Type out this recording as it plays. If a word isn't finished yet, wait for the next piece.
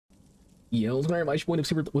Yo, what's going on, everybody? It's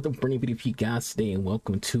your boy Super with a brand new video for you guys today, and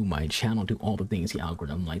welcome to my channel. Do all the things the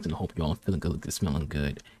algorithm likes, and I hope you all feeling good, smelling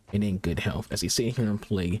good, and in good health as we sit here and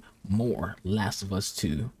play more Last of Us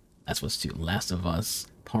 2. Last of Us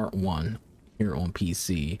Part 1 here on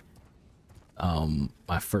PC.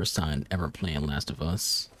 My first time ever playing Last of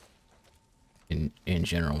Us. In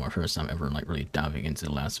general, my first time ever like really diving into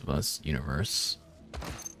the Last of Us universe.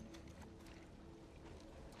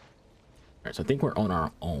 Alright, so I think we're on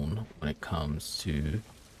our own when it comes to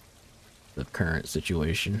the current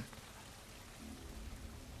situation.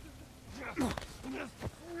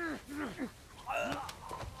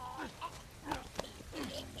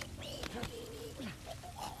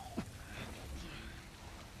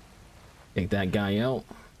 Take that guy out.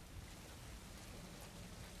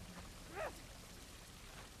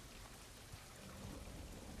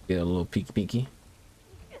 Get a little peeky.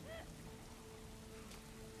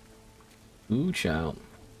 Ooh, child.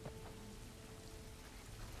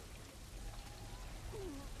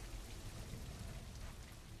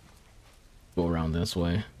 Go around this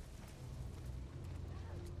way.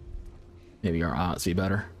 Maybe our odds see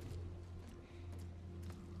better.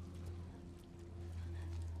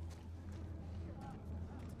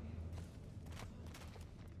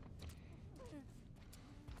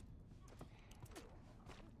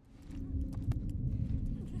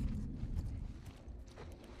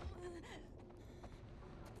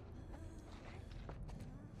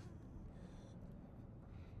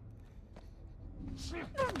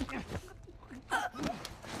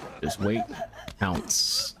 Just wait.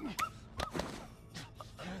 Pounce.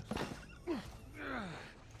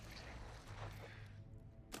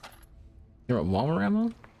 You're a revolver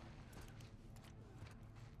ammo?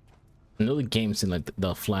 I know the game seems like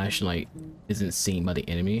the flashlight isn't seen by the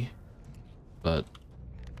enemy, but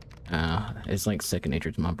it's like second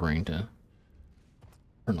nature to my brain to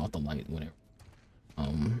turn off the light whenever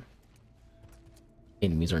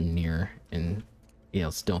enemies are near in, you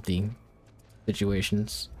know, stealthy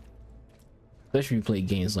situations. Especially if you play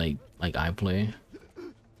games like I play.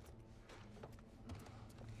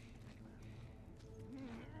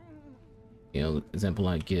 You know, example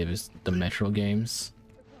I give is the Metro games.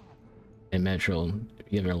 In Metro,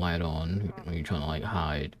 you have your light on when you're trying to like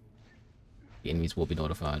hide, the enemies will be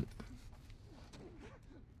notified.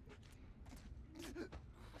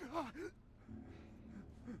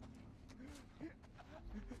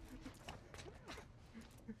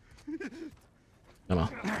 Come on.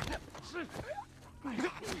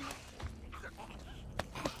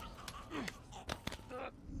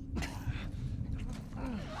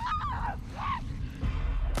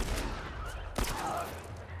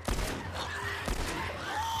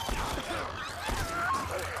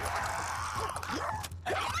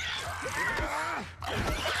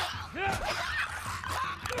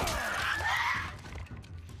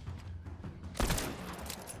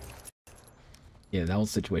 Yeah, that was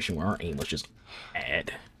a situation where our aim was just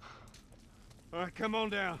bad. All right, come on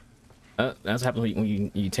down. That's happening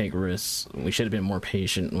when you take risks. We should have been more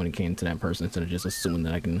patient when it came to that person instead of just assuming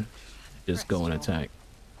that I can just go and attack.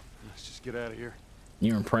 Let's just get out of here.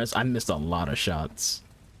 You're impressed? I missed a lot of shots.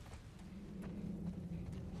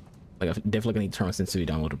 Like, I definitely need to turn my sensitivity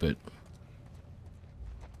down a little bit.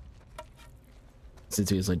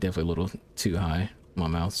 Sensitivity is like definitely a little too high on my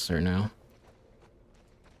mouse right now.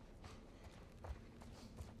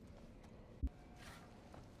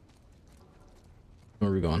 Where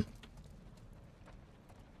are we going?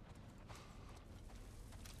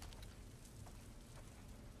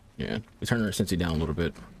 Yeah, we turned our sensitivity down a little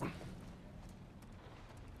bit.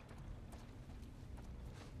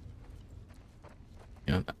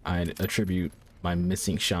 Yeah, I'd attribute my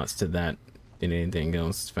missing shots to that than anything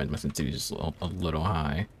else. I find my sensitivity just a little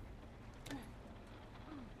high.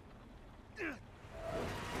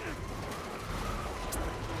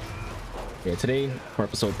 Yeah, today for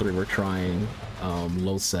episode 3 we're trying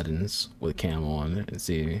low settings with cam on and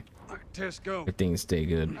see Test go. if things stay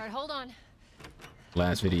good. All right, hold on.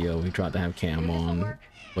 Last video we tried to have cam on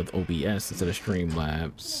with OBS instead of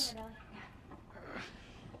Streamlabs,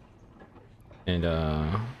 and you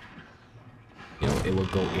know, it will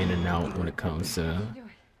go in and out when it comes to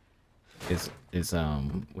is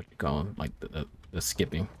what you call it, like the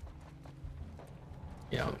skipping.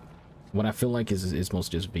 Yeah, what I feel like is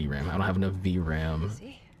mostly just VRAM. I don't have enough VRAM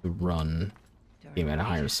to run game at a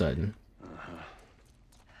higher setting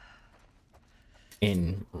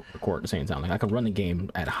and record at the same time. Like I could run the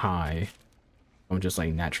game at high. I'm just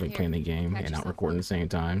like naturally playing the game and not recording at the same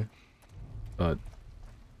time. But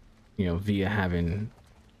you know, via having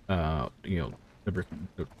you know,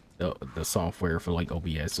 the software for like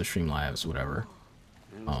OBS or Streamlabs, whatever,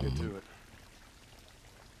 Let's get to it.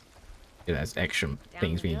 it has extra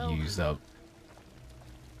things being used up.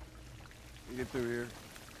 You get through here.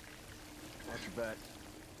 Watch your back.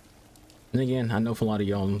 And again, I know for a lot of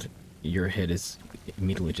y'all, your head is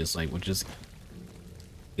immediately just like, well, just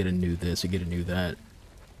get a new this or get a new that.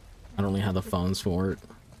 I don't really have the funds for it.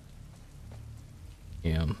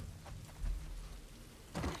 Yeah.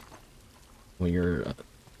 When you're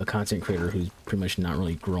a content creator who's pretty much not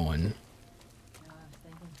really growing,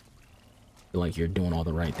 feel like you're doing all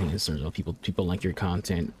the right things. So people like your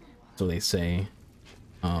content, so they say.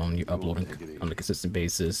 You're uploading on a consistent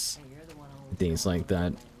basis, things like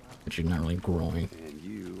that, but you're not really growing. And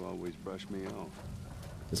you always brush me off.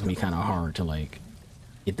 It's gonna be kind of hard to like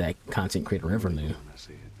get that content creator revenue. I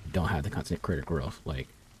see it. You don't have the content creator growth. Like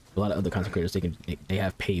a lot of other content creators, they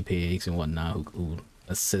have pay pigs and whatnot who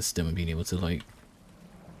assist them in being able to like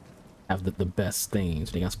have the best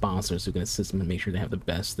things. They got sponsors who can assist them and make sure they have the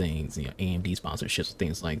best things. You know, AMD sponsorships,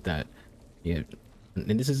 things like that. Yeah.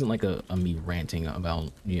 And this isn't like a me ranting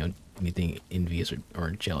about, you know, anything envious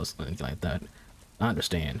or jealous or anything like that. I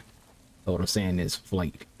understand. But what I'm saying is, for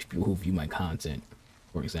like people who view my content,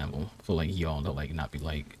 for example, for like y'all to like not be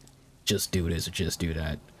like, just do this or just do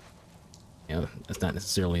that. You know, that's not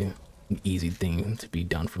necessarily an easy thing to be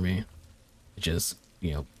done for me. Just,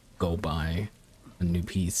 you know, go buy a new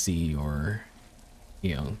PC or,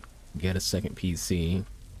 you know, get a second PC.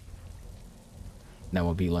 That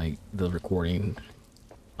would be like the recording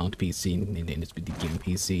on the PC, and then it's the gaming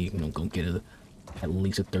PC. You know, go get at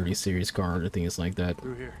least a 30 series card or things like that.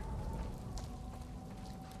 Through here.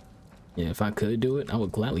 Yeah, if I could do it, I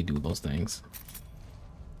would gladly do those things.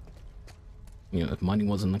 You know, if money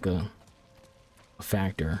wasn't like a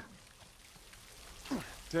factor,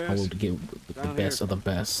 Tess, I would get the best of the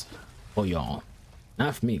best for y'all.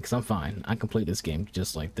 Not for me, because I'm fine. I can play this game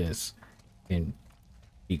just like this and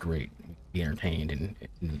be great, be entertained, and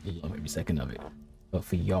love every second of it. But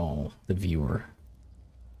for y'all, the viewer,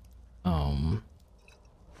 I'd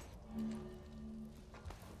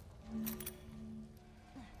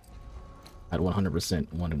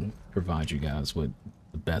 100% want to provide you guys with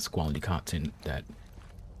the best quality content that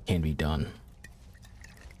can be done.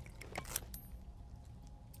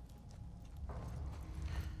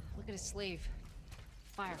 Look at his sleeve.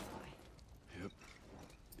 Firefly. Yep.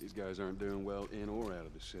 These guys aren't doing well in or out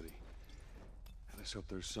of the city. Let's hope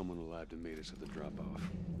there's someone alive to meet us at the drop-off.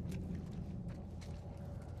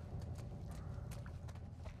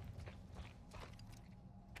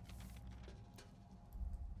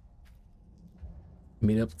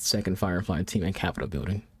 Meet up with the second Firefly team at Capitol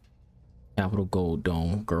Building. Capitol Gold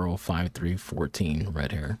Dome, girl 5314,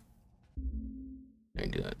 red hair.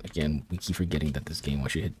 And again, we keep forgetting that this game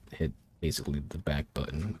wants you to hit basically the back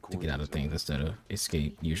button to get out of things instead of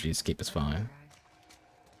escape. Usually escape is fine.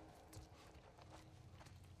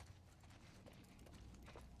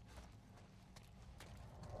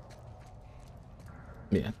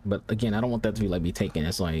 Yeah, but again, I don't want that to be like be taken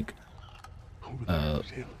as like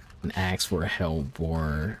an ask for help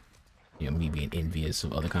or, you know, me being envious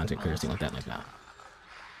of other content creators, things like that. Like that.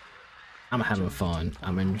 I'm having fun.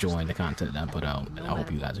 I'm enjoying the content that I put out, and I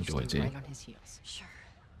hope you guys enjoy it too. Right on his heels. Sure.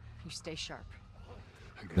 You stay sharp.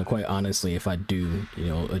 Now, quite honestly, if I do, you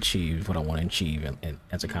know, achieve what I want to achieve and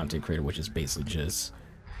as a content creator, which is basically just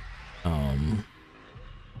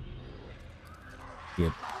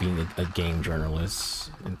yeah, being a game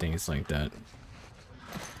journalist and things like that.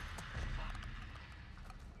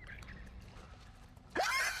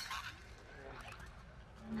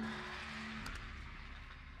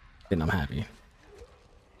 Then I'm happy.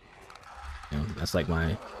 You know, that's like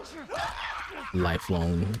my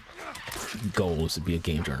lifelong goal, is to be a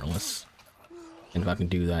game journalist. And if I can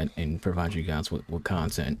do that and provide you guys with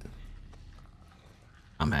content,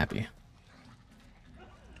 I'm happy.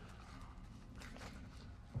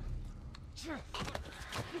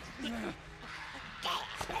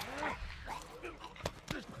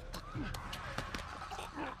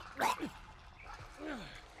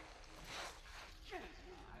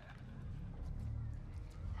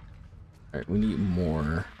 All right, we need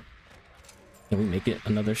more. Can we make it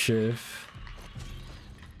another shift?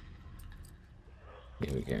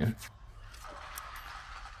 Here we go.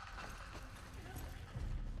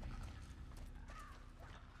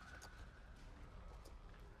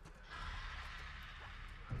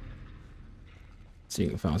 See, you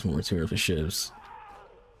can find some more material for shifts.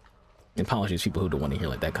 And apologies, people who don't want to hear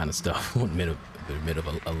like that kind of stuff in the middle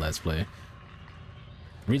of a let's play.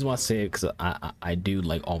 The reason why I say it, because I do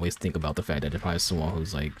like always think about the fact that there's probably someone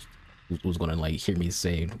who's like who's gonna like hear me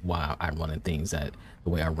say why I'm running things that the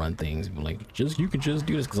way I run things. But like, you can just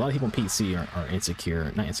do this, because a lot of people on PC are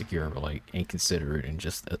insecure, not insecure, but like inconsiderate, and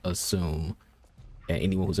just assume that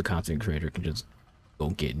anyone who's a content creator can just go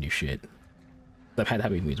get new shit. I've had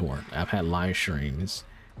that with more. I've had live streams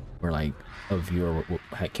where like a viewer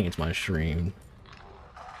came to my stream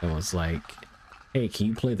and was like, "Hey, can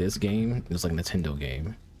you play this game?" It was like a Nintendo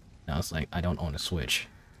game. And I was like, "I don't own a Switch."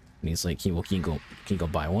 And he's like, can you go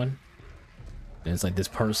buy one?" And it's like, this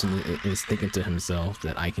person is thinking to himself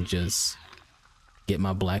that I can just get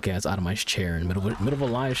my black ass out of my chair in the middle of a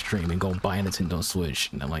live stream and go buy a Nintendo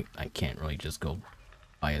Switch. And I'm like, I can't really just go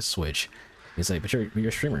buy a Switch. He's like, but you're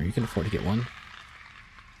a streamer, you can afford to get one.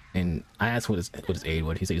 And I asked what his age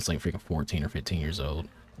was. He said he's like freaking 14 or 15 years old.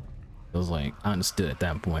 I was like, I understood at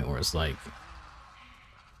that point where it's like,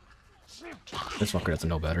 this fucker doesn't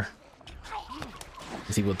know better.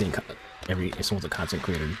 Because he would think if someone's a content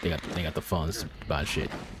creator, they got the funds to buy shit.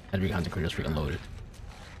 Every content creator is freaking loaded.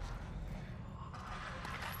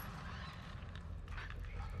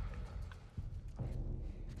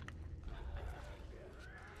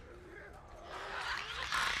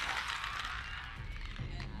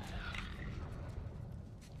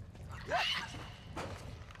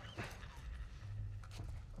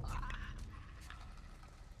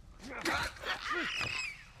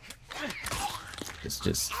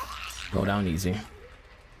 Just go down easy.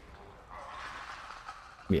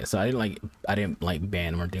 Yeah, so I didn't like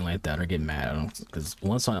ban them or anything like that or get mad at them, because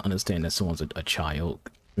once I understand that someone's a child, I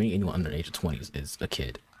mean anyone under the age of 20 is a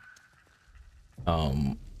kid.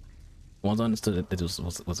 Once I understood that this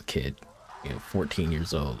was a kid, 14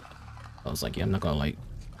 years old, I was like, yeah, I'm not gonna like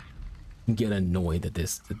get annoyed that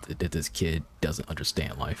this kid doesn't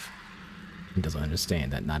understand life. He doesn't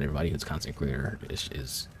understand that not everybody who's a content creator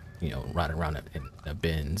is riding around in the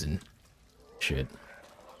bins and shit.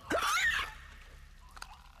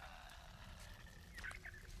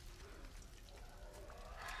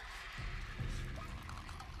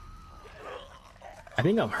 I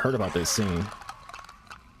think I've heard about this scene.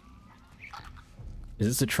 Is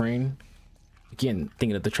this a train? Again,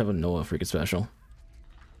 thinking of the Trevor Noah freaking special.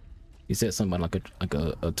 He said something about like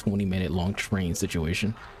a 20-minute long train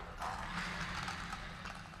situation.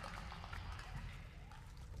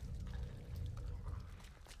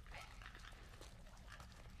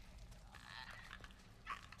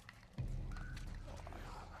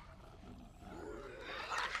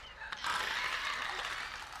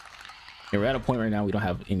 Yeah, we're at a point right now we don't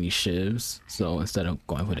have any shivs, so instead of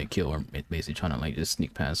going for the kill, we're basically trying to like just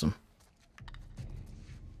sneak past them.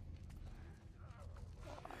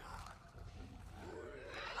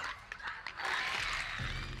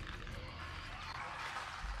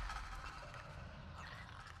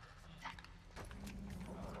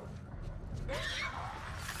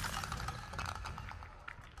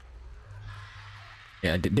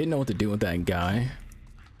 Yeah, I didn't know what to do with that guy.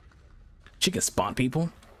 She can spot people.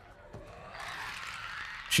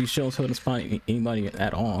 She shows her to spot anybody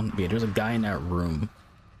at all. Yeah, there's a guy in that room.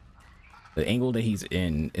 The angle that he's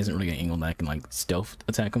in isn't really an angle that can like stealth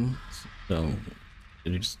attack him. So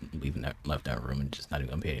they're just left that room and just not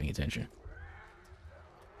even gonna pay any attention.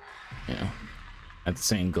 Yeah. At the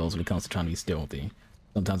same goes when it comes to trying to be stealthy.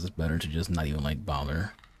 Sometimes it's better to just not even like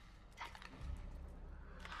bother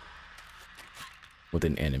with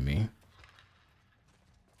an enemy.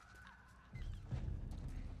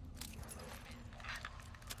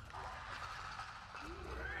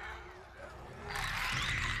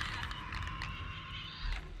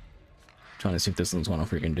 Trying to see if this one's gonna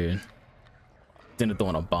freaking do. Then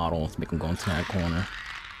throwing a bottle to make him go into that corner.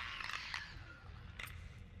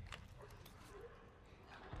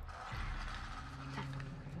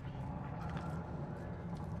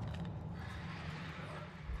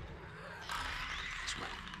 This way.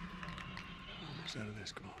 Almost out of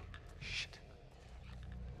this. Come on. Shit.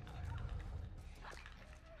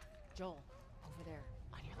 Joel, over there,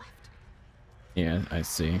 on your left. Yeah, I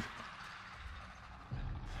see.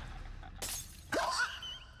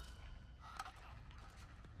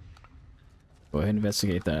 Go ahead and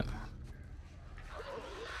investigate that.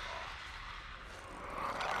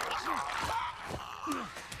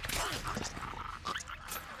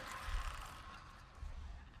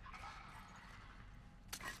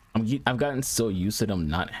 I've gotten so used to them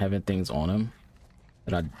not having things on them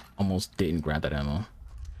that I almost didn't grab that ammo.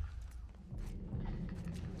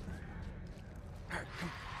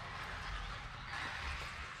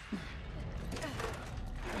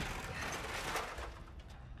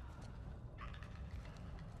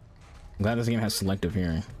 I'm glad this game has selective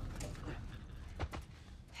hearing.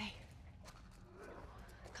 Hey.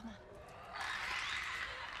 Come on.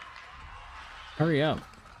 Hurry up.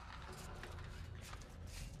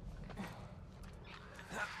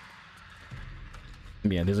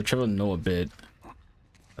 Yeah, there's a Trevor Noah bit.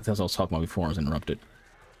 That's what I was talking about before I was interrupted.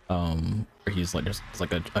 Where he's like, there's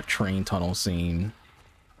like a train tunnel scene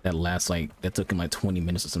that lasts like, that took him like 20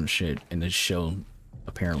 minutes or some shit, and this show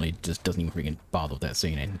apparently just doesn't even freaking bother with that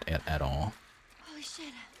scene at all. Holy shit.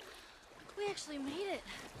 We actually made it.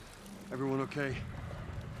 Everyone okay?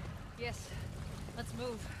 Yes. Let's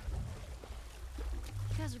move.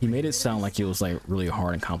 He made it sound like it was like really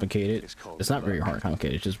hard and complicated. It's not very hard and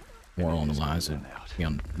complicated. It's just more along the lines of, you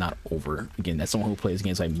know, not over. Again, that's someone who plays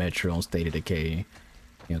games like Metro, State of Decay,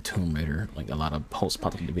 you know, Tomb Raider, like a lot of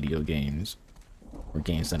post-apocalyptic video games, or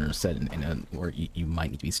games that are set in a where you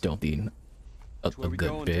might need to be stealthy a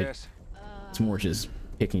good bit. It's more just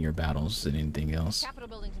picking your battles than anything else. Capitol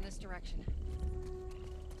buildings in this direction.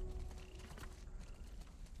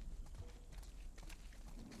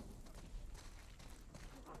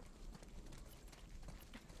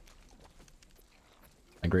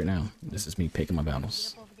 Like right now, this is me picking my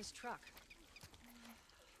battles. Get up over this truck.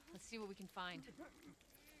 Let's see what we can find.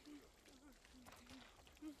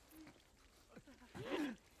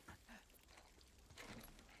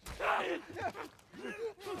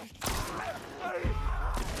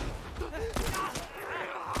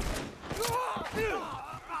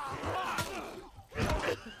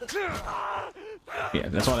 Yeah,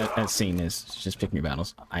 that's all that scene is. Just picking your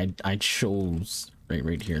battles. I chose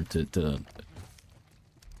right here to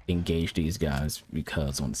engage these guys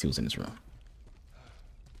because I want to see what's in this room.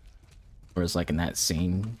 Whereas like in that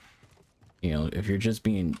scene, you know, if you're just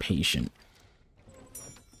being patient,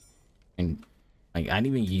 and like I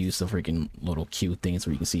didn't even use the freaking little cute things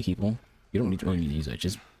where you can see people. You don't really need to use it.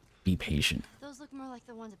 Just be patient. Those look more like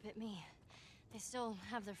the ones that bit me. They still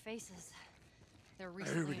have their faces. They're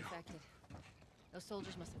recently infected. Those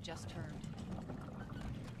soldiers must have just turned.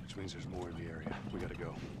 Which means there's more in the area. We gotta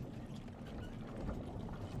go.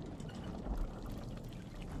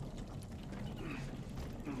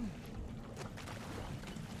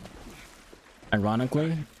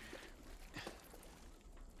 Ironically,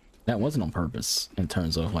 that wasn't on purpose in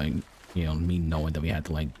terms of like, you know, me knowing that we had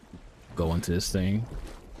to like go into this thing.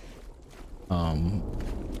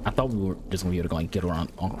 I thought we were just gonna be able to like get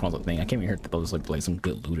around across the thing. I came in here to those like some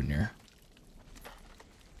good loot in there.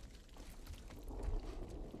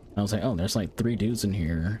 I was like, oh, there's like 3 dudes in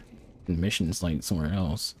here, and the mission's like somewhere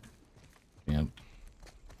else. Yeah,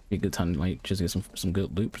 be a good time to like just get some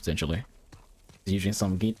good loot potentially. Usually in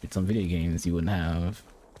some video games you wouldn't have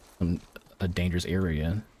a dangerous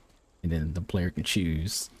area, and then the player can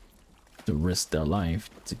choose to risk their life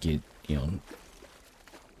to get, you know,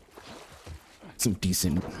 some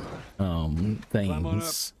decent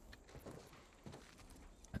things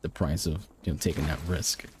at the price of, you know, taking that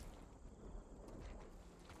risk.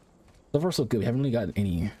 So far so good. We haven't really got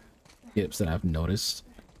any tips that I've noticed.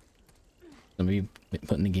 So maybe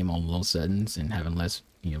putting the game on low settings and having less,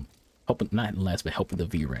 you know, helping, not less, but helping the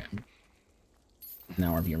VRAM.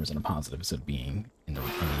 Now our VRAM is in a positive instead of being in the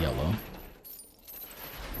yellow.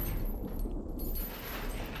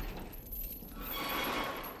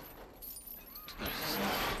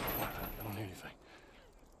 I don't hear anything.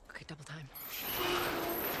 Okay, double time.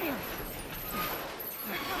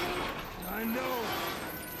 I know.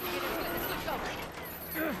 Let's go.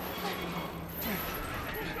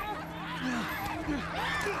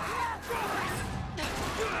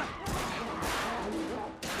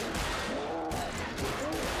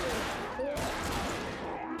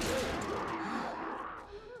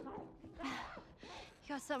 You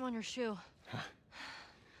got something on your shoe.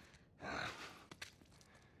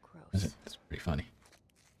 Gross. It's pretty funny.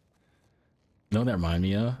 You know what that reminded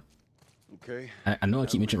me of? Okay. I know I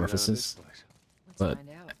keep mentioning references, Let's but find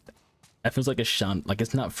out. it feels like a Shaun, like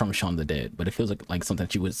it's not from Shaun of the Dead, but it feels like something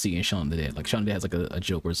that you would see in Shaun of the Dead. Like Shaun of the Dead has like a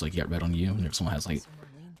joke where it's like, you got red on you, and if someone has like,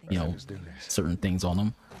 you know, certain things on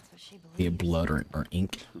them, That's what she be it believes. blood or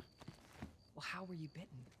ink. Well, how were you bitten?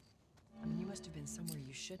 I mean, you must have been somewhere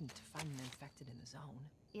you shouldn't to find an infected in the zone.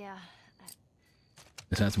 Yeah.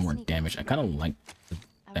 This has more damage. I kind of like the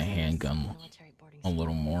I was in handgun military boarding a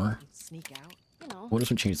little more. You'd sneak out? You know, What are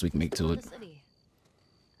some changes we can make to in it? the city.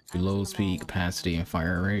 I was in Low the speed, mall capacity, and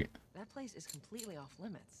fire rate. That place is completely off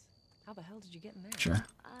limits. How the hell did you get in there? Sure.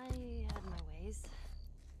 I had my ways.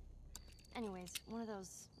 Anyways, one of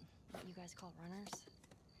those, what you guys call runners,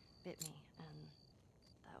 bit me, and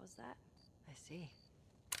that was that. I see.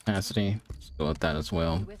 Capacity. Let's go with that as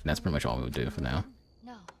well. That's pretty much all we would do for now.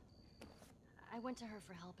 No. I went to her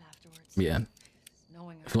for help afterwards. Yeah.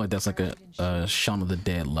 Knowing I feel like that's like a Shaun of the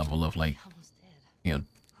Dead level of like, I almost did. you know,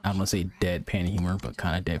 I don't want to say deadpan humor, but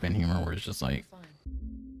kind of deadpan humor where it's just like, Fine.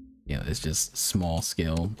 Yeah, it's just small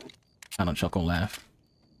scale kind of chuckle laugh.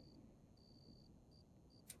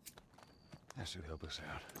 That should help us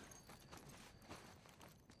out.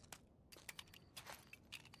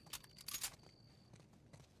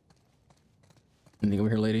 Anything over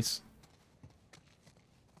here, ladies?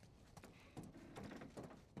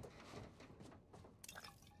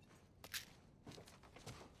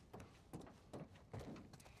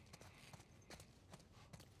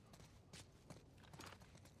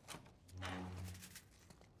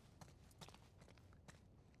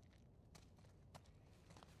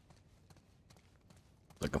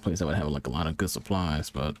 Like a place that would have like a lot of good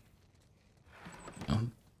supplies, but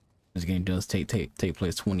this game does take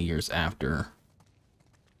place 20 years after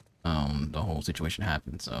the whole situation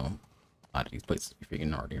happened, so a lot of these places be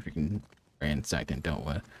freaking already freaking ransacked and dealt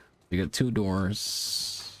with. We got 2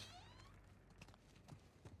 doors.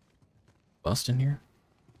 Bust in here.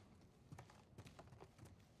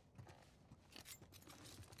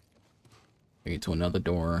 We get to another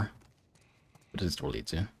door. What does this door lead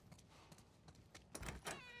to?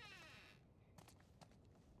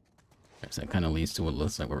 So that kind of leads to what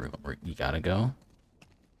looks like where you gotta go.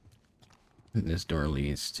 And this door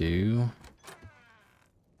leads to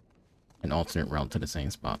an alternate route to the same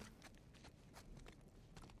spot.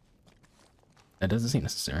 That doesn't seem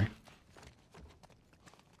necessary.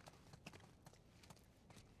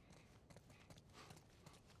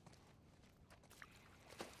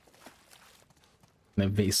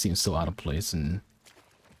 That vase seems so out of place in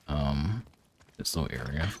this little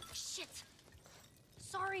area. Shit.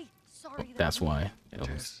 Sorry. Sorry. That's why it was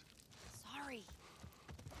Tess, Sorry.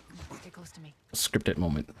 Stay close to me. a scripted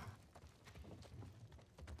moment.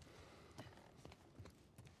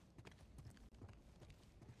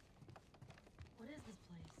 What is this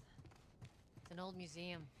place? It's an old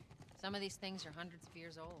museum. Some of these things are hundreds of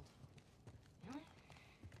years old.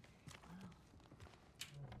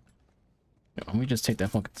 Let me just take that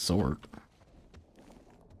fucking sword.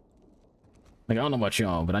 Like, I don't know about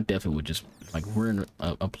y'all, but I definitely would just, like, we're in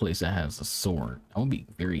a place that has a sword. That would be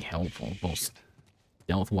very helpful, both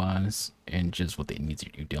stealth-wise and just what they need to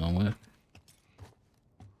do dealing with.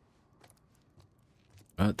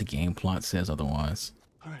 But the game plot says otherwise.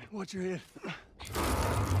 all right, watch your head.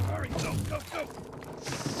 Hurry, go, go, go.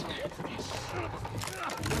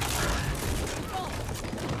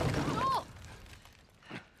 Oh!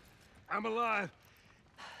 I'm alive.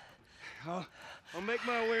 I'll make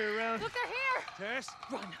my way around. Look, they're here! Tess,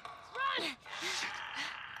 Run!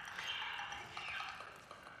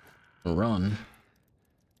 Run?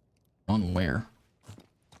 Run where?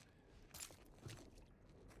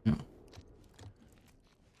 Hmm.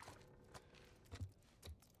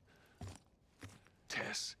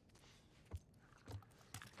 Tess.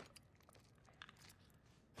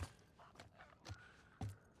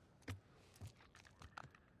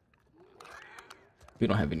 We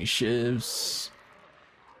don't have any shivs.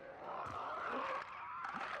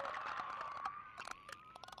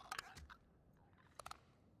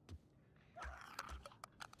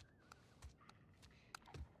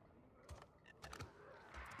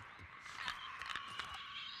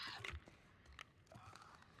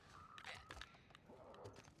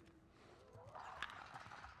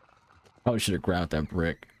 Probably should have grabbed that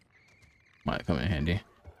brick. Might come in handy.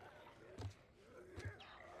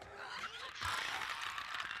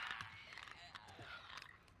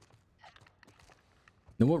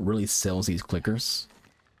 You know what really sells these clickers?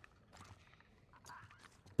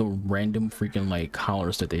 The random freaking like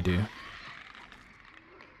hollers that they do.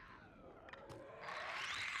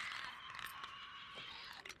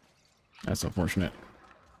 That's unfortunate.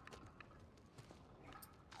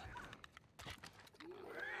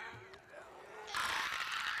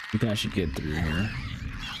 You can actually get through here.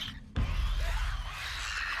 I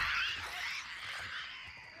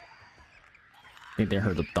think they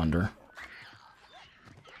heard the thunder.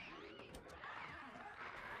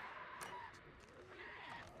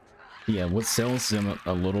 Yeah, what sells them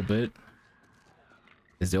a little bit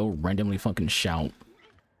is they'll randomly fucking shout,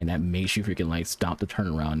 and that makes you freaking like stop the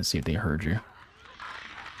turnaround and see if they heard you.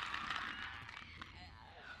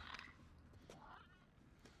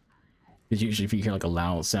 Because usually if you hear like a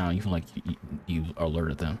loud sound, you feel like you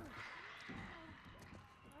alerted them.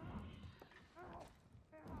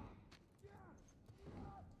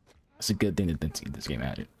 It's a good thing that this game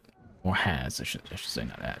added, or has, I should say,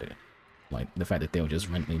 not added. Like the fact that they'll just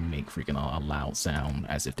randomly make freaking a loud sound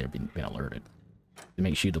as if they're been alerted. It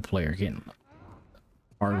makes you the player getting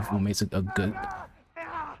part of what makes it a good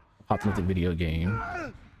popular video game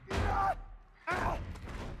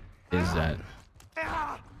is that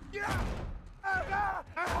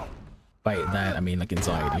By that, I mean like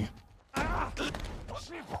anxiety.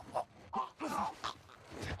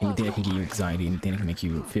 Anything that can give you anxiety, anything that can make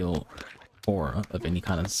you feel aura of any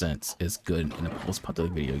kind of sense is good in a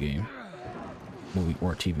post-apocalyptic video game, movie,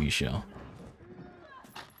 or TV show.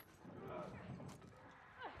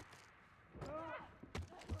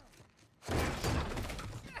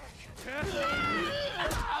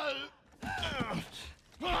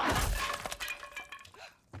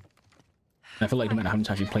 I feel like no matter how many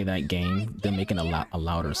times you play that game, them making a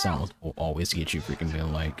louder sound will always get you freaking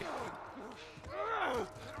being like.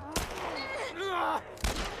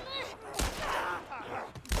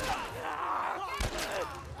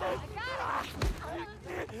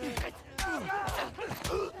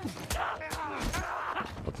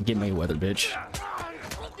 Get Mayweather, bitch.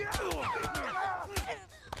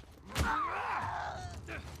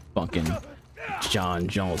 Fucking John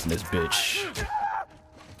Jones and this bitch.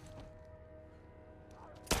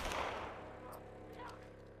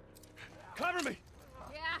 Cover me!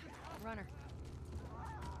 Yeah, runner.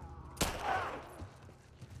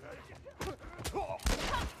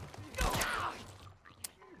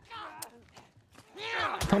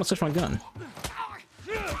 I'm gonna switch my gun.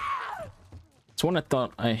 It's when I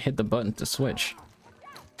thought I hit the button to switch.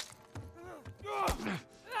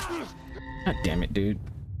 God damn it, dude.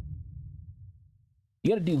 You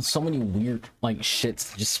gotta do so many weird like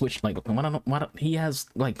shits to just switch. Like, why don't he has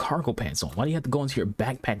like cargo pants on? Why do you have to go into your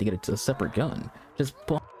backpack to get it to a separate gun? Just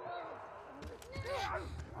pull.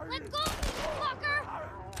 Let go, fucker!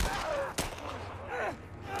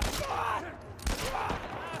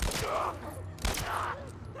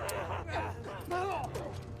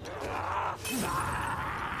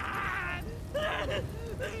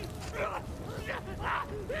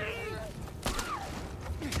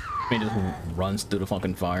 He just runs through the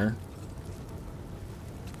fucking fire.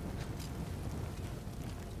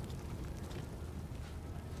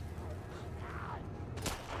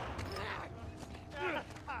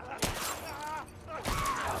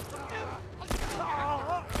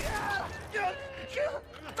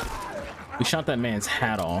 We shot that man's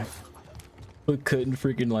hat off. We couldn't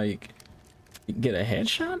freaking like get a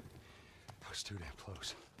headshot. That was too damn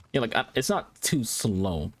close. Yeah, like it's not too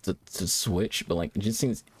slow to switch, but like it just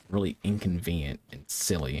seems really inconvenient and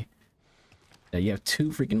silly. Yeah, you have two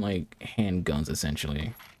freaking like handguns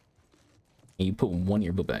essentially, and you put one in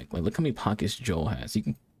your book bag. Like, look how many pockets Joel has. You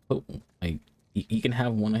can put like he can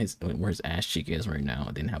have one of his where his ass cheek is right now,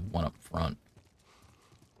 and then have one up front.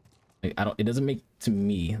 Like, I don't. It doesn't make to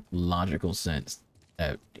me logical sense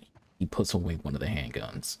that he puts away one of the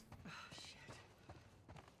handguns.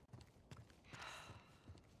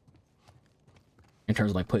 In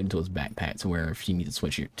terms of like putting into his backpack, to where if you need to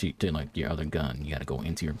switch your to like your other gun, you got to go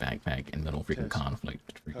into your backpack in the middle of freaking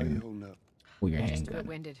conflict. How you Freaking holding up? with your Just a bit handgun.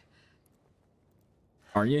 winded.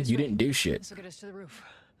 Are you? This You way. didn't do shit. This will get us to the roof.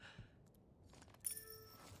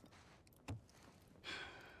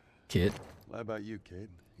 Kid. How about you, kid?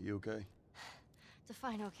 You okay?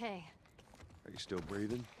 Define okay. Are you still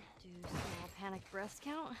breathing? Do small panic breaths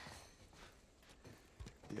count?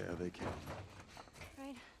 Yeah, they can.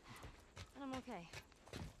 Right? I'm okay.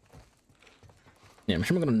 Yeah, I'm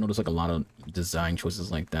sure I'm gonna notice like a lot of design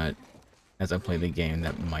choices like that as I play the game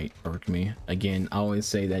that might irk me. Again, I always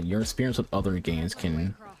say that your experience with other games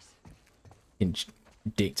can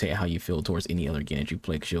dictate how you feel towards any other game that you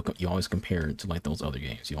play, because you always compare it to like those other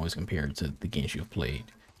games. You always compare it to the games you've played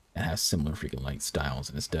that have similar freaking like styles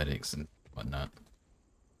and aesthetics and whatnot.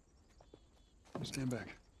 Stand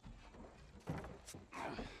back.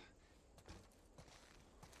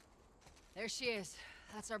 There she is.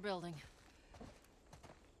 That's our building.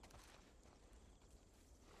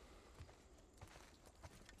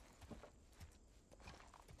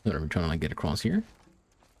 What are we trying to like get across here?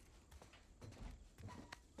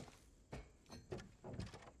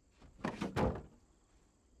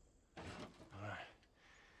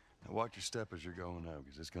 Now watch your step as you're going out,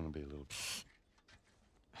 because it's gonna be a little.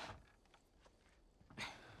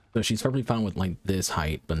 So she's perfectly fine with like this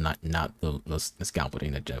height, but not the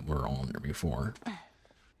scaffolding that we're on there before.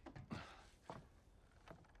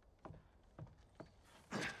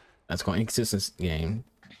 That's called inconsistent game.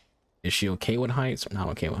 Is she okay with heights or not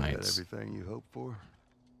okay with Is heights? that everything you hoped for?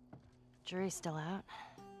 Jury's still out.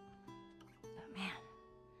 But man,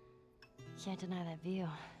 can't deny that view.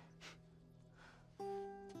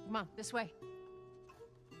 Come on, this way.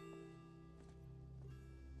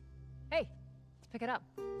 Hey, let's pick it up.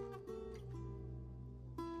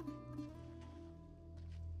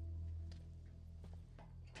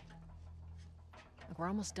 Look, we're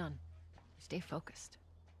almost done. Stay focused.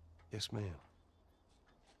 Yes, ma'am.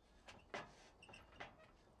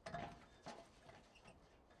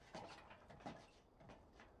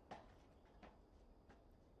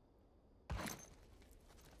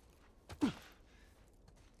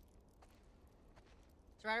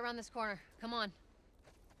 It's right around this corner. Come on.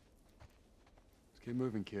 Let's keep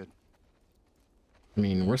moving, kid. I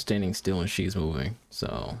mean, we're standing still and she's moving,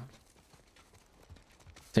 so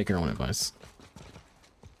take your own advice.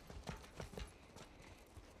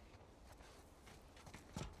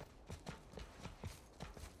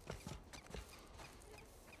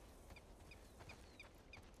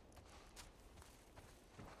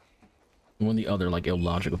 One of the other like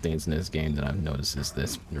illogical things in this game that I've noticed is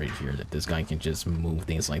this right here, that this guy can just move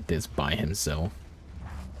things like this by himself.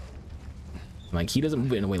 Like, he doesn't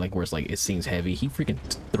move it in a way like where it's like it seems heavy. He freaking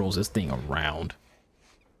throws this thing around.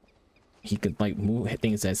 He could like move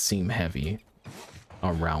things that seem heavy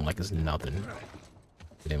around like it's nothing. And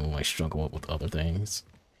then we'll like struggle up with other things.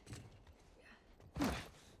 There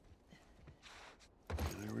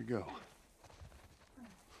we go.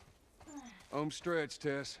 Home stretch,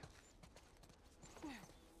 Tess.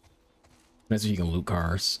 That's if you can loot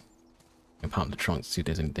cars and pop the trunk to see if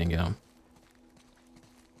there's anything out.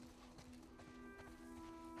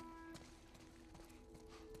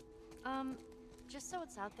 Just so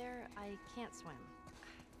it's out there, I can't swim.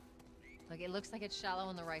 Look, it looks like it's shallow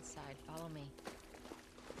on the right side. Follow me.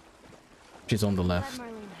 She's on the Glad left.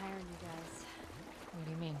 Marlene hired you guys. What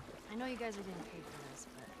do you mean? I know you guys are getting paid for this,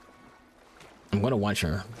 but I'm gonna watch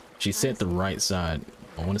her. She said the right side.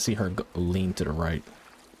 I want to see her go lean to the right.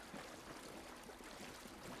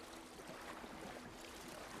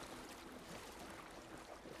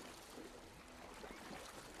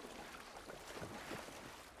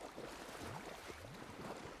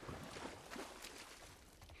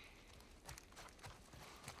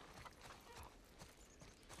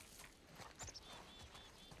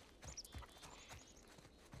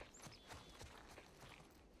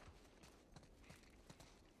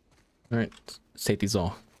 All right, safety's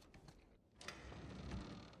all.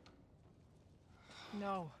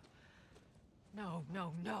 No. No,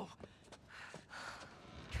 no, no.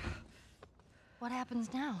 what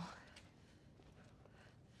happens now?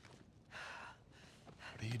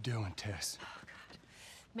 What are you doing, Tess?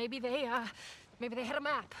 Maybe they had a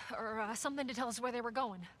map or something to tell us where they were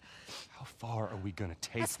going. How far are we gonna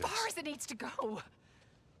take As this? far as it needs to go.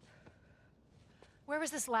 Where was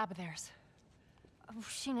this lab of theirs? Oh,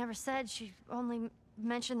 she never said. She only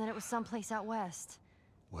mentioned that it was someplace out west.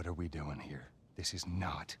 What are we doing here? This is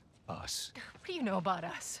not us. What do you know about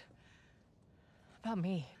us? About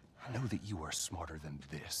me? I know that you are smarter than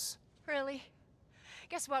this. Really?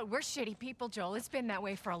 Guess what? We're shitty people, Joel. It's been that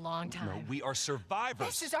way for a long time. No, we are survivors.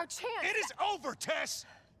 This is our chance. It is over, Tess!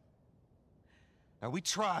 Now, we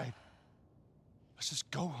tried. Let's just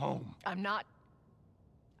go home. I'm not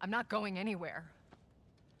going anywhere.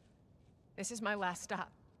 This is my last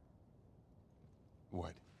stop.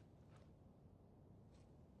 What?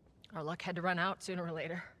 Our luck had to run out sooner or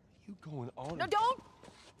later. You going on? No, don't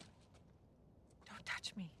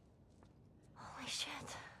touch me. Holy shit.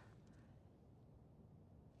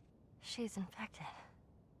 She's infected.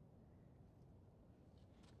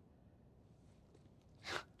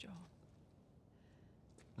 Joel,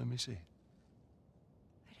 Let me see.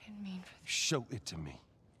 I didn't mean for Show it to me.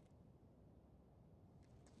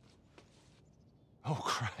 Oh,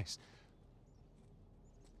 Christ.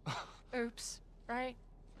 Oops, right?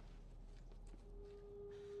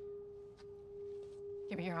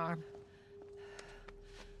 Give me your arm.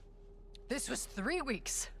 This was 3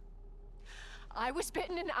 weeks. I was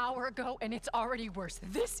bitten an hour ago, and it's already worse.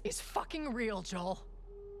 This is fucking real, Joel.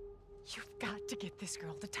 You've got to get this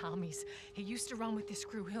girl to Tommy's. He used to run with this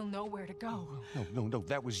crew. He'll know where to go. No.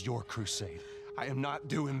 That was your crusade. I am not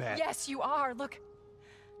doing that. Yes, you are. Look.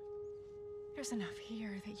 There's enough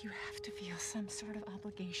here that you have to feel some sort of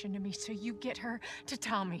obligation to me, so you get her to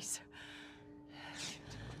Tommy's.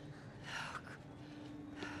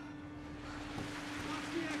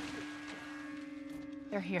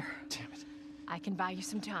 They're here. Damn it. I can buy you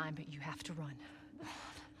some time, but you have to run.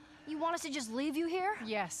 You want us to just leave you here?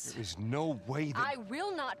 Yes. There is no way that... I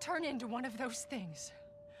will not turn into one of those things.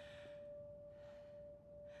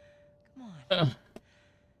 Come on.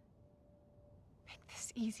 Make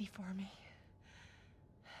this easy for me.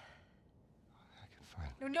 I can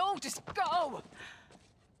find... No, just go!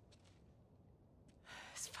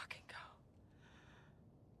 Just fucking go.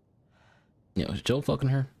 Yeah, was Joe fucking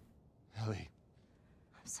her? Ellie.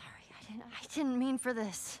 I'm sorry. I didn't mean for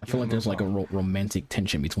this. I feel like there's like a romantic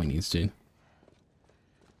tension between these two.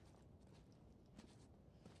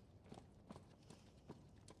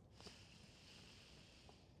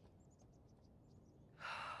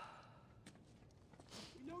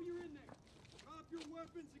 We know you're in there. Drop your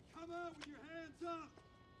weapons and come out with your hands up.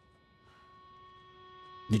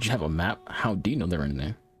 Did you have a map? How do you know they're in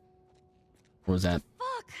there? Or was that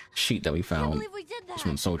sheet that we Can't found believe we did that. was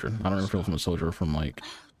from a soldier. I don't know if it was from a soldier or from like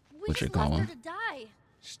We what you just call left him. her to die.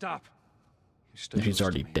 Stop. You stay And she's close to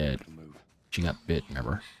already me. dead. Don't move. She got bit,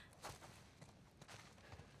 remember?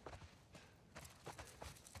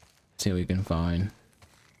 See what we can find.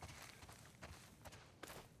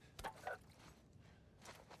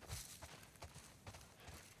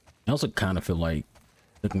 I also kind of feel like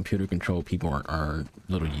the computer control people are a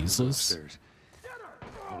little useless. Upstairs.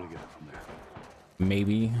 How do we get up from there?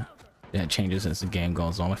 Maybe that changes as the game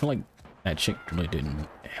goes on. I feel like that chick really didn't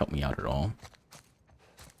help me out at all.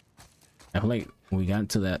 I feel like when we got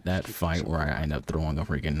to that fight where I ended up throwing a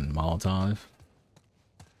freaking Molotov,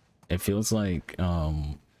 it feels like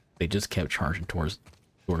they just kept charging towards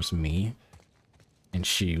me, and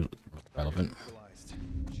she was relevant.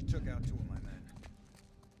 She took out 2 of my men.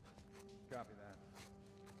 Copy that.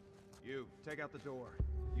 You, take out the door.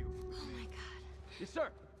 You. Oh my god. Yes, sir.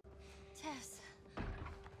 Tess.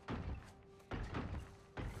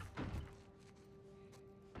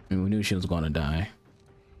 I mean, we knew she was going to die.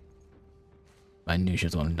 I knew she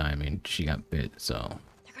was going to die. I mean, she got bit, so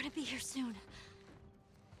They're gonna be here soon.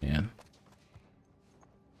 yeah.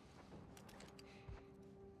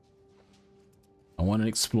 I want to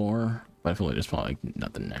explore, but I feel like there's probably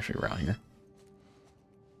nothing actually around here.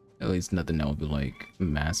 At least nothing that would be like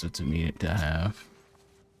massive to me to have.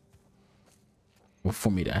 Well,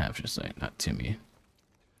 for me to have, just say, not to me.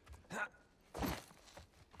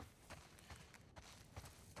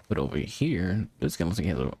 But over here, this guy looks like he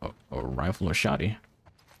has a rifle or shotty.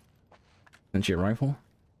 Isn't she a rifle?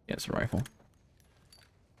 Yeah, it's a rifle.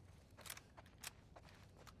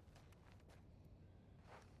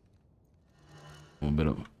 A little bit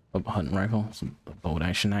of a hunting rifle, some bolt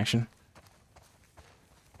action.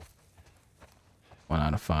 1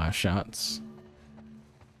 out of 5 shots.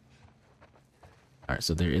 Alright,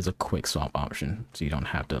 so there is a quick swap option, so you don't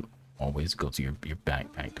have to always go to your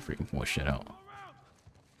backpack to freaking pull shit out.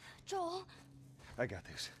 Joel, I got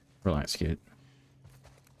this. Relax, kid.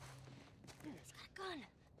 it's got a gun.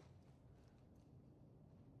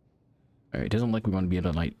 Alright, it doesn't look like we want to be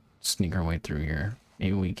able to like sneak our way through here.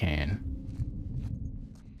 Maybe we can.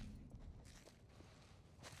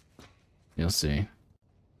 You'll see.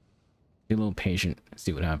 Be a little patient,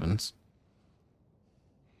 see what happens.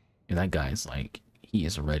 Yeah, that guy's like, he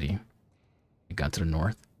is ready. He got to the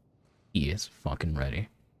north. He is fucking ready.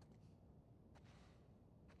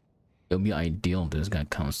 It'll be ideal if this guy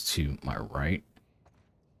comes to my right.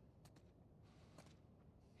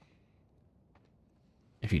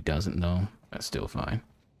 If he doesn't though, that's still fine.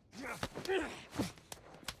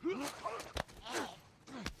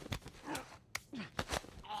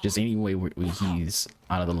 Just any way where he's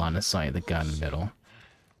out of the line of sight, the guy in the middle.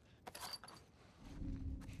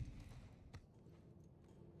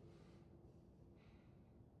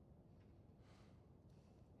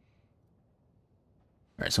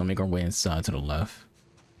 Alright, so we'll make our way inside to the left.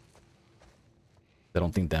 I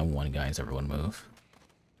don't think that one guy is ever gonna move.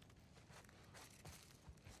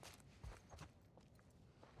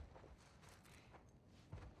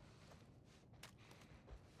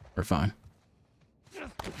 We're fine.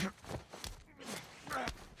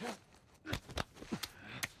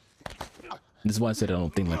 This is why I said I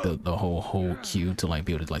don't think like the whole queue to like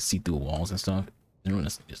be able to like see through walls and stuff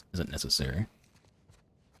isn't necessary.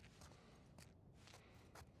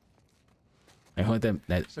 I feel like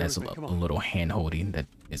that's a little hand holding that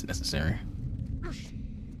isn't necessary.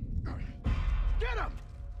 Get him!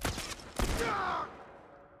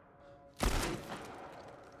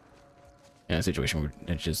 In a situation where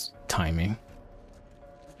it's just timing.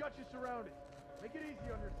 We got you surrounded. Make it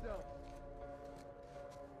easy on yourself.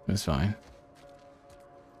 It's fine.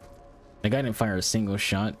 The guy didn't fire a single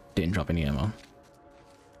shot, didn't drop any ammo.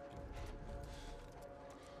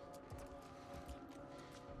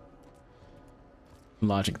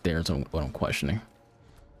 Logic there is what I'm questioning.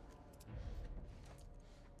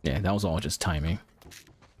 Yeah, that was all just timing.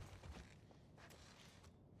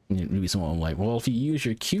 Maybe someone like, well, if you use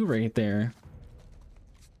your Q right there.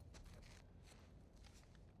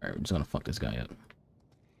 Alright, we're just gonna fuck this guy up.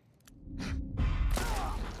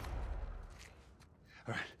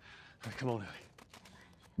 Alright, come on, Ellie.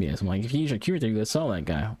 Yeah, so I'm like, if you use your Q right there, you could saw that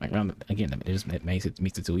guy. Like, again, it makes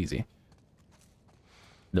it too easy.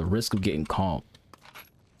 The risk of getting caught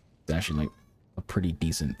is actually like a pretty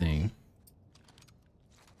decent thing.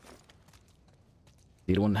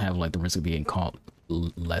 You don't want to have like the risk of being caught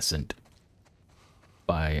lessened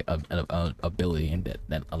by an ability and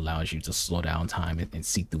that allows you to slow down time and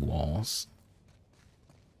see through walls.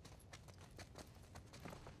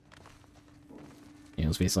 You know,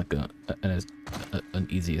 it's basically like an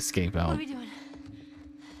easy escape What out. are we doing?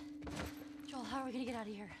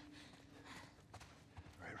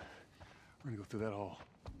 through that hall.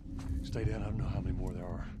 Stay down. I don't know how many more there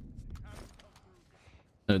are.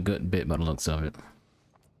 A good bit by the looks of it.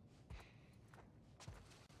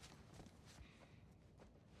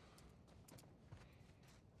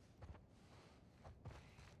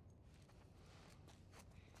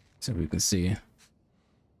 So we can see.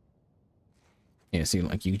 Yeah, see,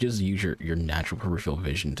 like you just use your natural peripheral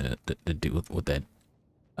vision to do what that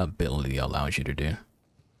ability allows you to do.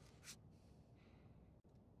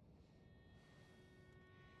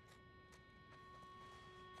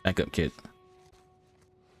 Back up, kid.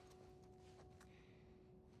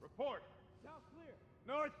 Report. South clear.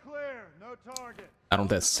 North clear. No target. I don't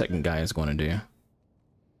know what that second guy is going to do.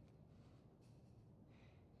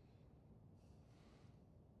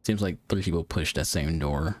 Seems like 3 people pushed that same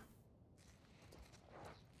door.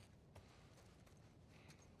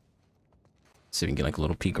 See if we can get like a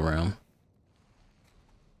little peek around.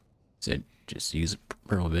 Said just use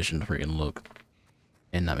peripheral vision to freaking look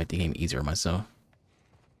and not make the game easier myself.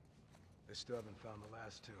 They still haven't found the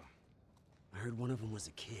last two. I heard one of them was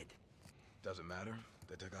a kid. Doesn't matter.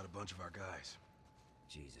 They took out a bunch of our guys.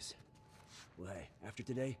 Jesus. Well, hey, after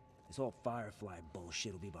today, this whole Firefly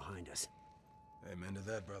bullshit will be behind us. Amen to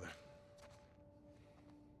that, brother.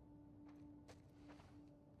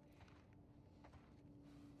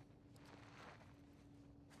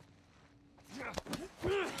 Stay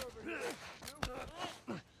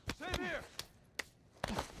here.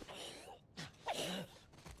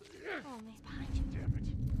 Oh, he's behind you. Damn it.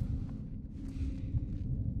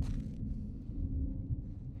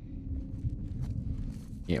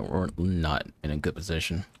 Yeah, we're not in a good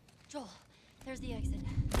position. Joel, there's the exit.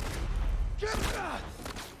 He's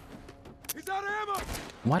out of ammo.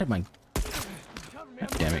 Why did my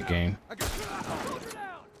damn it game?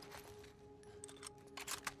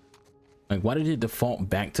 Like, why did it default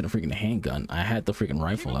back to the freaking handgun? I had the freaking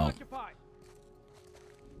rifle out.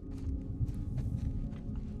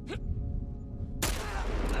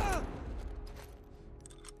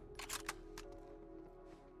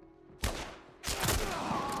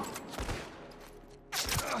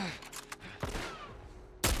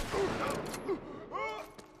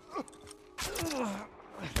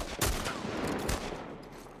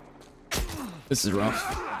 This is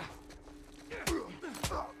rough.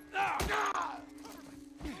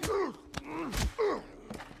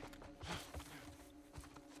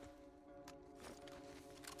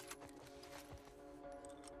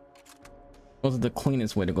 Wasn't the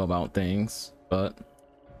cleanest way to go about things, but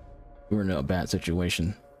we were in a bad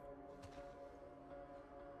situation.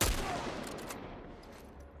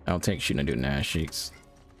 I'll take shooting to do ass cheeks.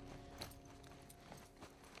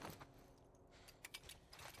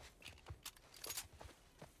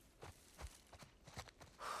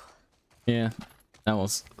 Yeah, that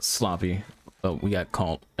was sloppy, but we got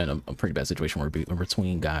caught in a pretty bad situation where we were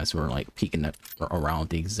between guys who were like peeking at, around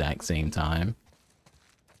the exact same time.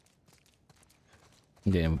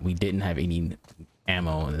 And then we didn't have any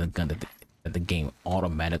ammo in the gun that the game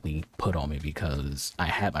automatically put on me because I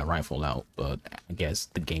had my rifle out, but I guess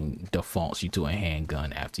the game defaults you to a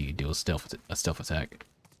handgun after you do a stealth attack.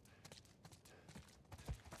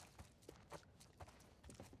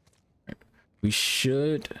 We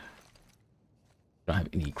should don't have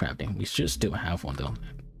any crafting. We should still have one though.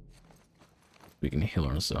 We can heal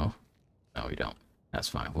ourselves. No, we don't. That's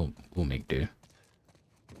fine. We'll make do.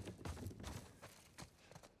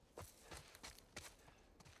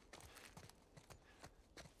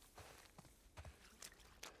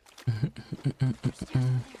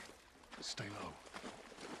 Stay low.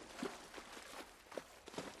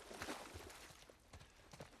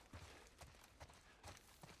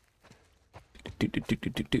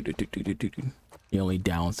 The only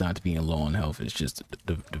downside to being low on health is just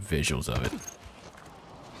the visuals of it.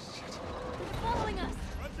 Following us.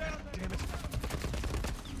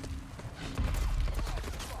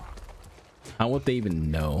 How would they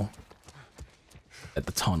even know that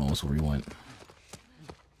the tunnels where we went?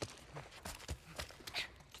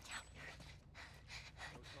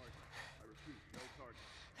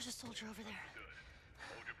 There's a soldier over there.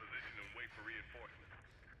 Hold your position and wait for reinforcements.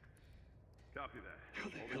 Copy that. How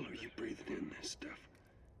the hell are you breathing in this stuff?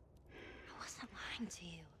 I wasn't lying to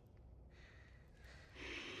you.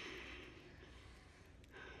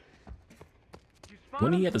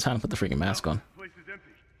 When do you have the time to put the freaking mask on? Place is empty.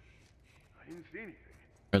 I didn't see anything.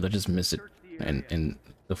 Or they just miss it and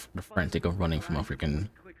the frantic of running from a freaking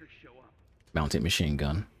Clickers show up. mounted machine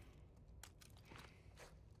gun.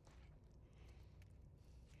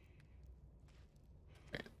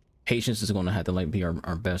 Patience is going to have to like be our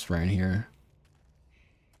best friend here.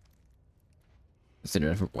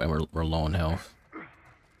 Considering we're low on health.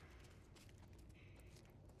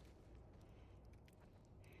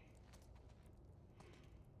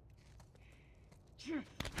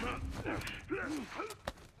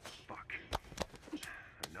 Fuck.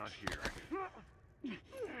 I'm not here.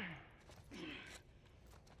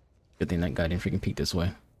 Good thing that guy didn't freaking peek this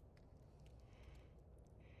way.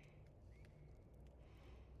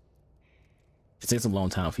 It takes a long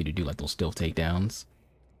time for you to do like those stealth takedowns.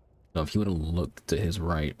 So if he would have looked to his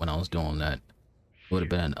right when I was doing that, it would have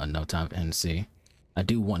been enough time for him to see. I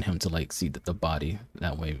do want him to like see the body.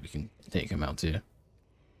 That way we can take him out too.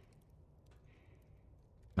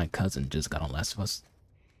 My cousin just got on Last of Us.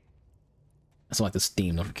 That's like the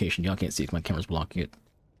Steam notification. Y'all can't see if my camera's blocking it.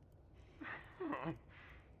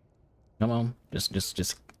 Come on,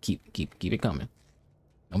 just keep it coming.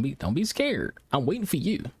 Don't be scared. I'm waiting for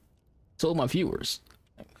you. So my viewers.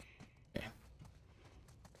 Okay.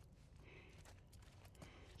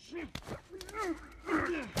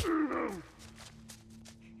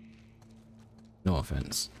 No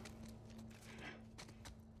offense.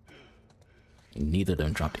 Neither of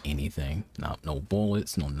them dropped anything. No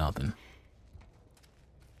bullets, no nothing.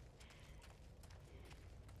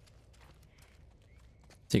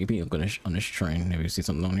 Take a peek on this train. Maybe you see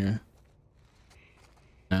something on here.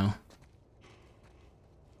 No.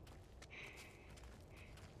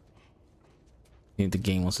 Think the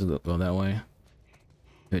game wants to go that way?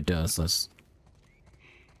 If it does, let's.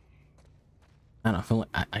 I don't feel like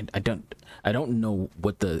I don't know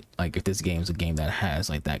what the like if this game is a game that has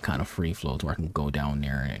like that kind of free flow to where I can go down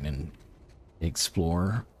there and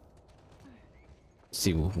explore,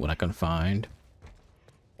 see what I can find,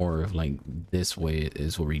 or if like this way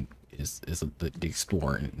is where we is the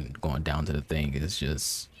explore and going down to the thing is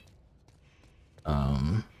just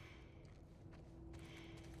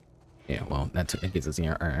yeah, well that gives us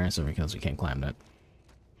our answer because we can't climb that.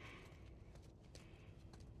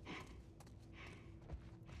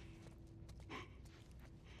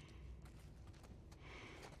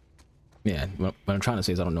 Yeah, what I'm trying to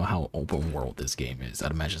say is I don't know how open world this game is.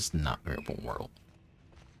 I'd imagine it's not very open world.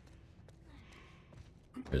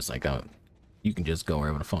 It's like you can just go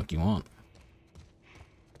wherever the fuck you want.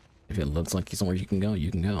 If it looks like somewhere you can go,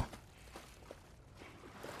 you can go.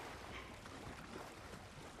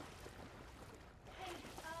 Hey,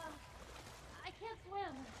 I can't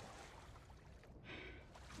swim.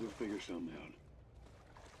 We'll figure something out.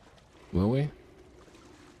 Will we?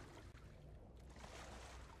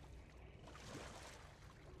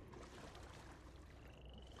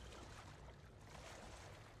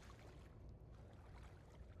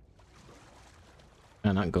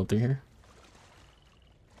 Can I not go through here?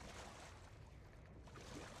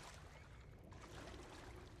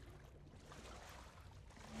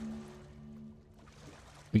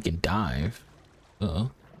 We can dive. Uh-oh.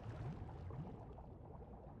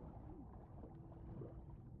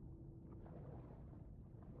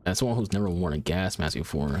 As someone who's never worn a gas mask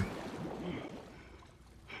before.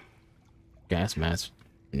 Gas mask,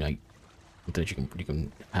 like that you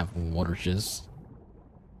can have water just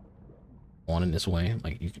on in this way,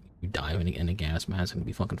 like you dive in a gas mask and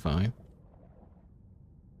be fucking fine.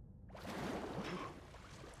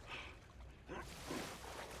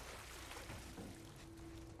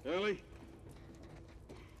 Ellie?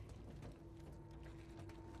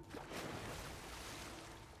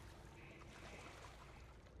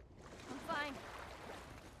 I'm fine.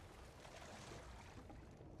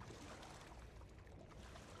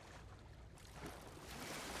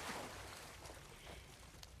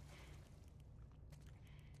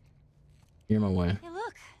 You're in my way. Hey,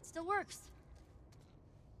 look, it still works.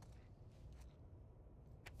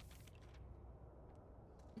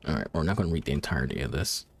 All right, we're not going to read the entirety of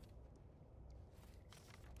this.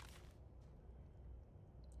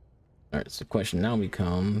 All right, so the question now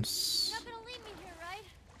becomes. You're not gonna leave me here, right?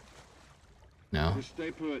 No. Just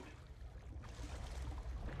stay put.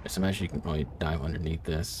 Just imagine you can probably dive underneath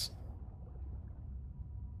this.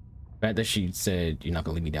 The fact that she said you're not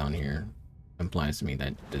gonna leave me down here implies to me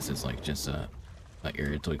that this is like just a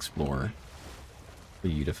area to explore for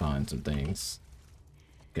you to find some things.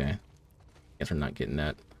 Okay, guess we're not getting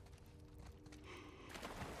that.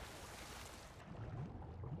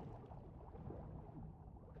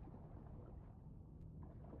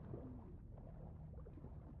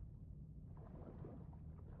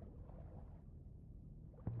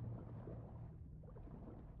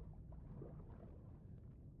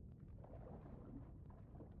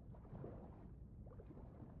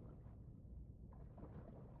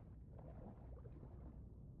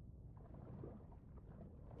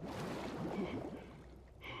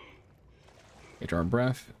 Get our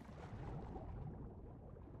breath.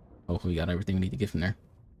 Hopefully we got everything we need to get from there.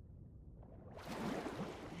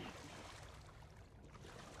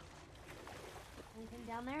 Anything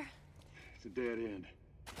down there? It's a dead end.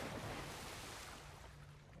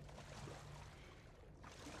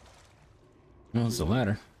 No, it's a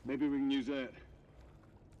ladder. Maybe we can use that.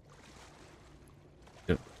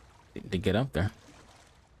 To get up there.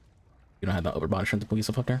 You don't have the upper body strength to pull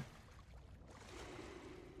yourself up there?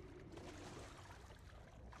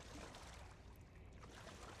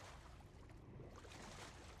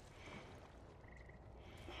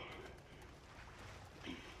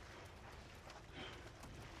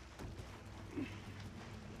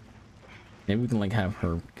 Maybe we can like have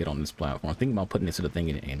her get on this platform. I'm thinking about putting this to the thing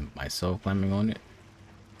and myself climbing on it.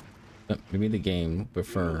 But maybe the game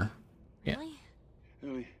prefer. Yeah.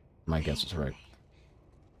 Ellie. My guess is right.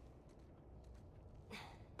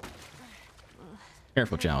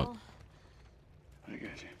 Careful, child. I got you.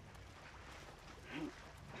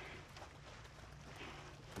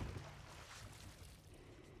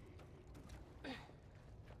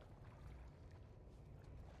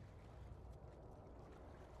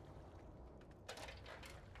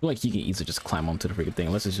 I feel like you can easily just climb onto the freaking thing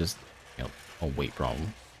unless it's just, you know, a weight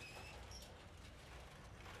problem.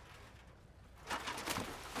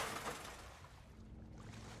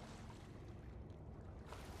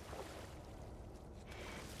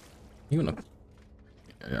 You know,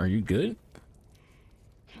 are you good?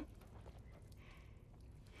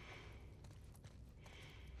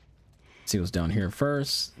 See what's down here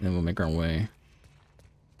first, then we'll make our way.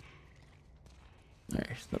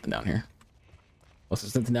 There's nothing down here. Well,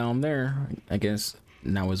 there's nothing down there. I guess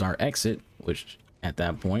now is our exit, which at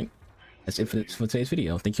that point, that's it for today's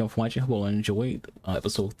video. Thank you all for watching. Hope you all enjoyed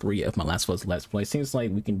episode 3 of my Last of Us Let's Play. Seems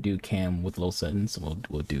like we can do cam with low settings, so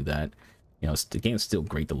we'll do that. You know, the game's still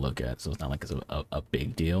great to look at, so it's not like it's a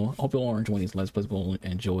big deal. Hope you all are enjoying these Let's Plays. Will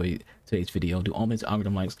enjoy today's video. Do all things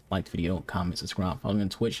algorithm like the video, comment, subscribe, follow me on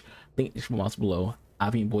Twitch. Link is from box below.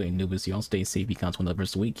 I've been boy and Anubis. Y'all stay safe. Be constant with the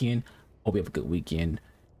rest of the weekend. Hope you have a good weekend.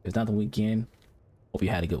 If it's not the weekend, hope you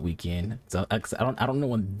had a good weekend. So I don't know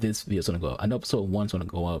when this video is gonna go up. I know episode 1's gonna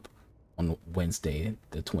go up on Wednesday,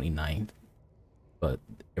 the 29th, but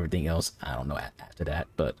everything else I don't know after that.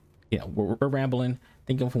 But yeah, we're rambling.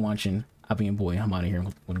 Thank you all for watching. I'll be your boy. I'm out of here.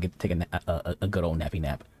 I'm gonna take a good old nappy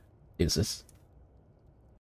nap. Deuces.